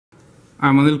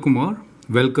I'm Anil Kumar.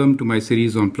 Welcome to my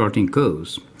series on plotting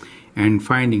curves and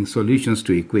finding solutions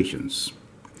to equations.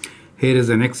 Here is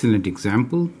an excellent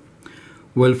example.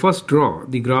 We'll first draw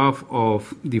the graph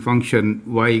of the function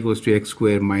y equals to x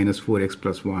squared minus 4x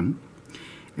plus 1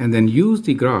 and then use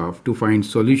the graph to find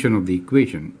solution of the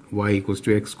equation y equals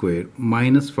to x squared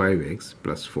minus 5x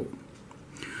plus 4.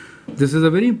 This is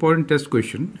a very important test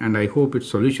question and I hope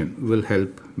its solution will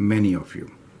help many of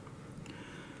you.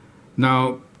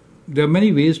 Now, there are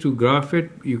many ways to graph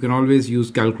it. You can always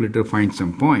use calculator, find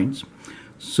some points.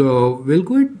 So we'll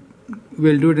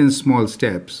do it in small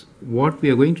steps. What we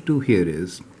are going to do here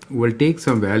is we'll take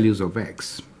some values of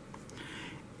x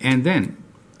and then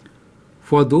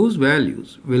for those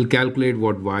values we'll calculate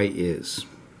what y is.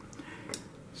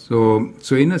 So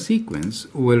in a sequence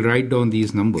we'll write down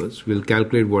these numbers. We'll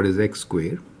calculate what is x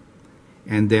squared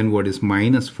and then what is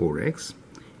minus 4x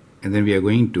and then we are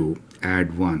going to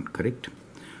add 1, correct?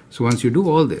 So once you do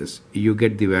all this, you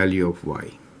get the value of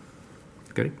y,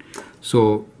 correct?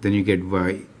 So then you get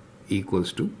y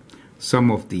equals to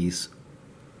sum of these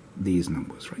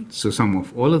numbers, right? So sum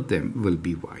of all of them will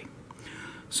be y.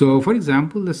 So for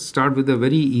example, let's start with a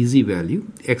very easy value,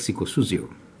 x equals to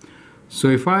 0. So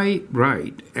if I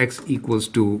write x equals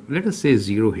to, let us say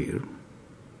 0 here,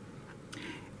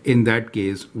 in that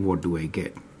case, what do I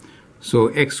get? So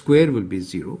x squared will be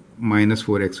 0, minus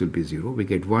 4x will be 0, we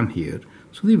get 1 here.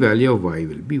 So the value of y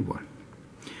will be 1.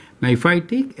 Now if I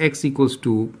take x equals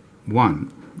to 1,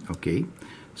 okay,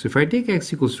 so if I take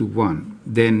x equals to 1,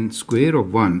 then square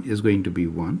of 1 is going to be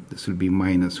 1. This will be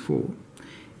minus 4.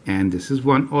 And this is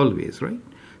 1 always, right?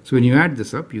 So when you add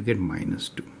this up, you get minus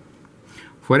 2.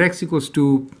 For x equals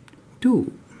to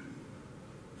 2,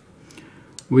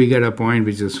 we get a point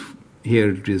which is,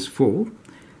 here it is 4,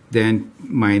 then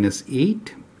minus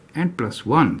 8. And plus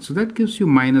 1. So that gives you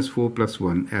minus 4 plus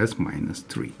 1 as minus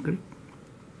 3. Correct?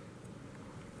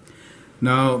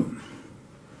 Now,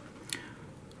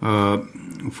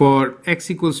 for x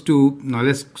equals to, now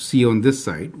let's see on this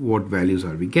side what values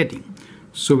are we getting.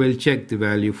 So we'll check the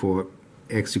value for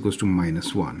x equals to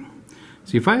minus 1.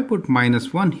 So if I put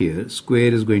minus 1 here,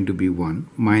 square is going to be 1.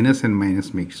 Minus and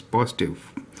minus makes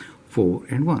positive 4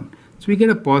 and 1. So we get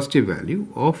a positive value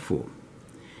of 4.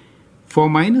 For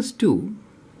minus 2,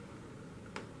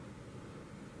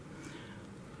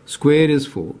 square is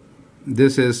 4.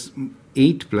 This is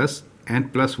 8 plus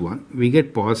and plus 1. We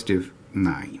get positive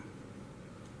 9.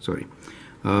 Sorry.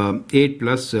 8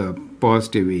 plus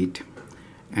positive 8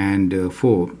 and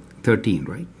 4, 13,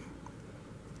 right?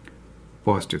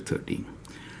 Positive 13.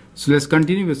 So let's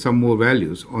continue with some more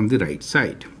values on the right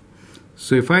side.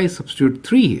 So if I substitute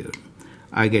 3 here,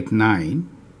 I get 9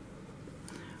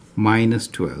 minus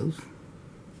 12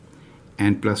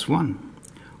 and plus 1,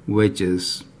 which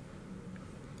is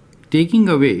taking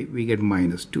away, we get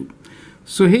minus 2.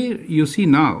 So here you see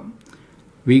now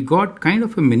we got kind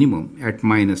of a minimum at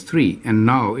minus 3 and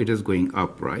now it is going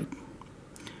up, right?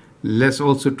 Let's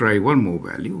also try one more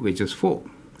value, which is 4.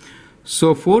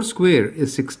 So 4 square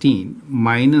is 16,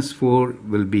 minus 4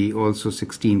 will be also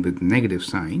 16 with negative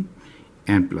sign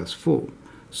and plus 4.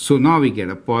 So now we get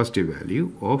a positive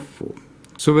value of 4.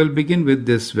 So we'll begin with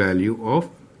this value of,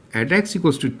 at x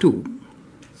equals to 2,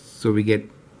 so we get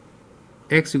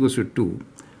x equals to 2,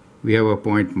 we have a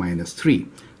point minus 3.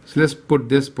 So let's put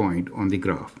this point on the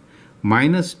graph.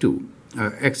 Minus 2,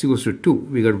 x equals to 2,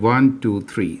 we got 1, 2,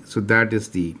 3. So that is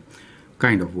the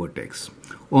kind of vertex.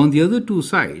 On the other two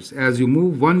sides, as you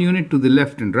move one unit to the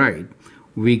left and right,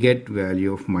 we get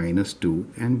value of minus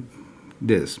 2 and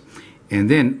this. And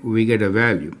then we get a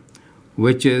value,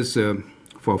 which is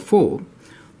for 4.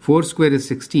 4 square is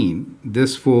 16.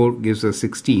 This 4 gives us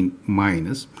 16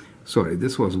 minus, sorry,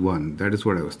 this was 1. That is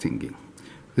what I was thinking.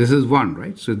 This is 1,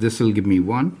 right? So this will give me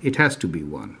 1. It has to be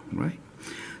 1, right?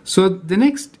 So the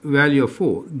next value of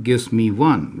 4 gives me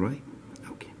 1, right?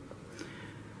 Okay.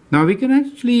 Now we can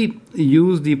actually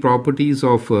use the properties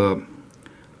of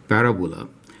parabola.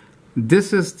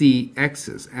 This is the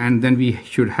axis, and then we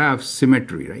should have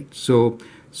symmetry, right? So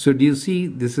do you see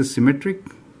this is symmetric?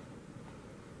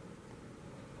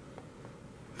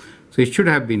 So it should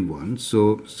have been 1,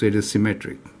 so it is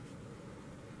symmetric.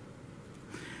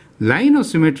 Line of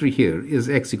symmetry here is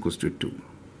x equals to 2.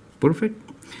 Perfect.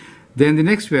 Then the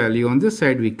next value on this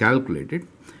side we calculated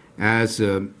as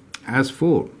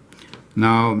 4.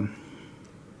 Now,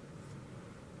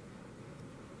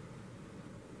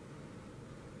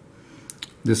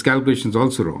 this calculation is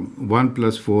also wrong. 1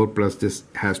 plus 4 plus this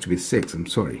has to be 6. I'm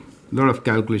sorry. A lot of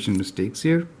calculation mistakes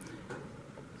here.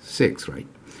 6, right?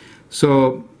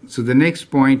 So the next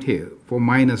point here for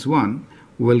minus 1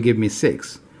 will give me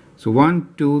 6. So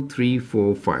 1, 2, 3,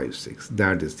 4, 5, 6.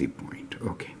 That is the point.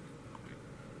 Okay.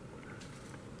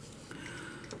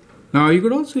 Now you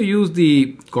could also use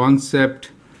the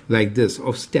concept like this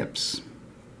of steps.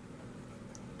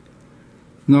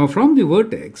 Now from the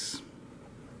vertex,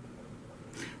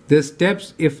 the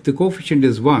steps, if the coefficient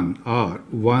is 1, are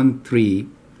 1, 3,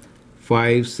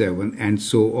 5, 7, and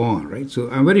so on, right?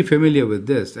 So I'm very familiar with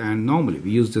this, and normally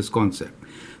we use this concept.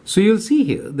 So you'll see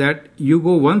here that you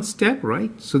go one step,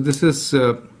 right? So this is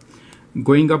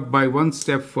going up by one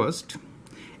step first,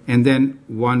 and then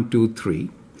 1, 2, 3,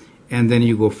 and then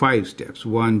you go 5 steps,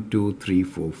 1, 2, 3,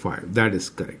 4, 5. That is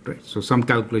correct, right? So some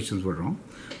calculations were wrong.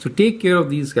 So take care of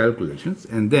these calculations,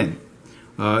 and then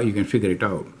you can figure it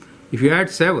out. If you add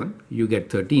 7, you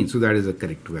get 13, so that is the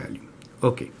correct value.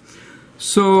 Okay,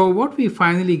 so what we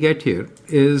finally get here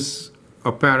is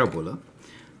a parabola.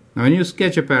 Now when you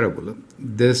sketch a parabola,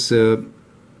 this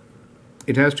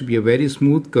it has to be a very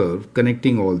smooth curve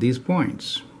connecting all these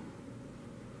points.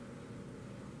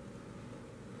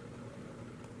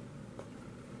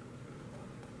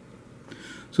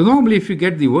 So normally if you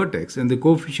get the vertex and the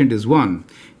coefficient is 1,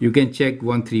 you can check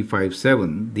 1, 3, 5,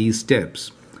 7, these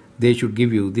steps. They should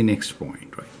give you the next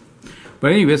point, right?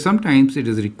 But anyway, sometimes it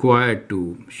is required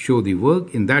to show the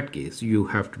work. In that case, you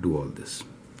have to do all this.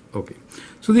 Okay,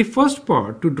 so the first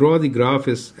part to draw the graph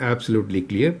is absolutely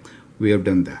clear. We have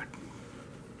done that.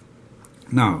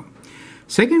 Now,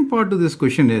 second part to this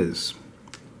question is,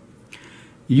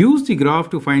 use the graph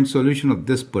to find solution of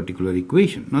this particular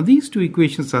equation. Now, these two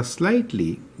equations are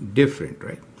slightly different,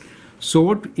 right? So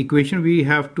what equation we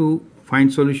have to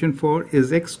find solution for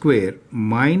is x squared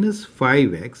minus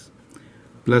 5x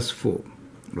plus 4,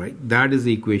 right? That is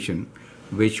the equation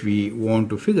which we want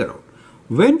to figure out.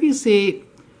 When we say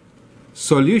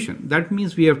solution, that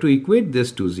means we have to equate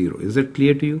this to 0. Is that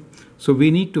clear to you? So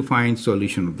we need to find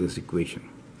solution of this equation.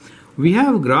 We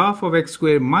have a graph of x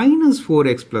squared minus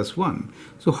 4x plus 1.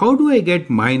 So how do I get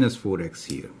minus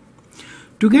 4x here?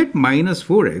 To get minus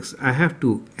 4x, I have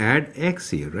to add x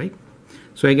here, right?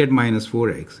 So I get minus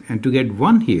 4x, and to get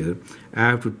 1 here, I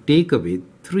have to take away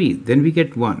 3, then we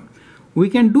get 1. We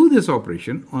can do this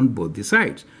operation on both the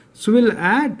sides. So we'll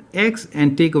add x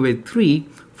and take away 3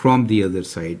 from the other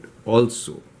side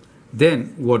also.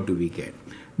 Then what do we get?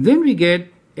 Then we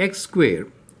get x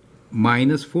squared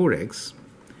minus 4x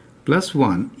plus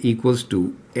 1 equals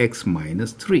to x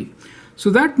minus 3. So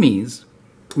that means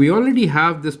we already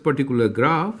have this particular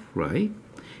graph, right?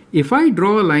 If I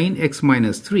draw a line x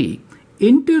minus 3,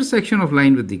 intersection of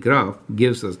line with the graph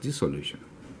gives us the solution.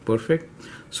 Perfect.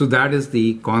 So that is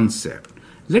the concept.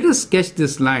 Let us sketch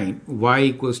this line y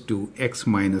equals to x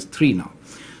minus 3 now.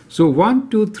 So 1,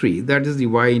 2, 3, that is the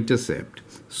y-intercept.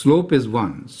 Slope is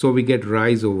 1, so we get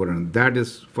rise over run. That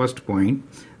is first point.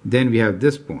 Then we have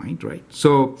this point, right?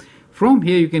 So from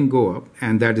here you can go up,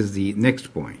 and that is the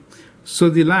next point. So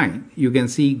the line, you can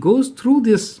see, goes through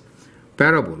this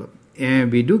parabola,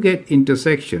 and we do get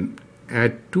intersection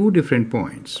at 2 different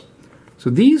points. So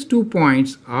these 2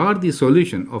 points are the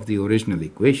solution of the original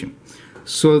equation.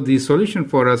 So the solution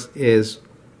for us is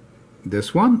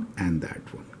this one and that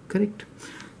one, correct?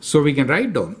 So we can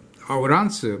write down our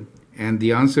answer, and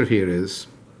the answer here is,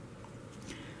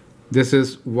 this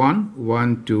is 1,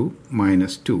 1, 2,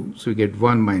 minus 2. So we get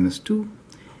 1 minus 2.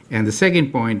 And the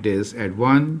second point is at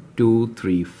 1, 2,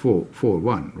 3, 4, 4,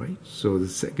 1, right? So the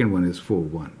second one is 4,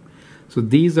 1. So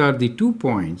these are the 2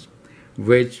 points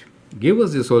which give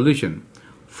us the solution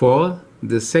for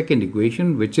the second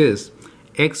equation, which is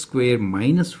x squared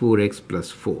minus 4x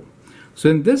plus 4. So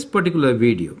in this particular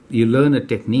video, you learn a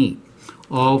technique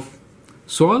of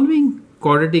solving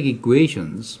quadratic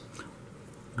equations,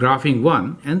 graphing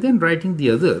one and then writing the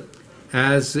other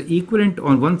as equivalent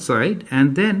on one side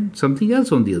and then something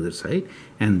else on the other side,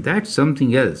 and that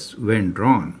something else, when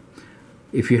drawn,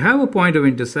 if you have a point of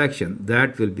intersection,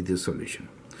 that will be the solution.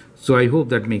 So I hope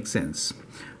that makes sense.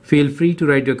 Feel free to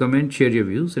write your comment, share your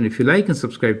views, and if you like and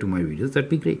subscribe to my videos, that'd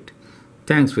be great.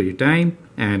 Thanks for your time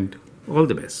and all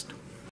the best.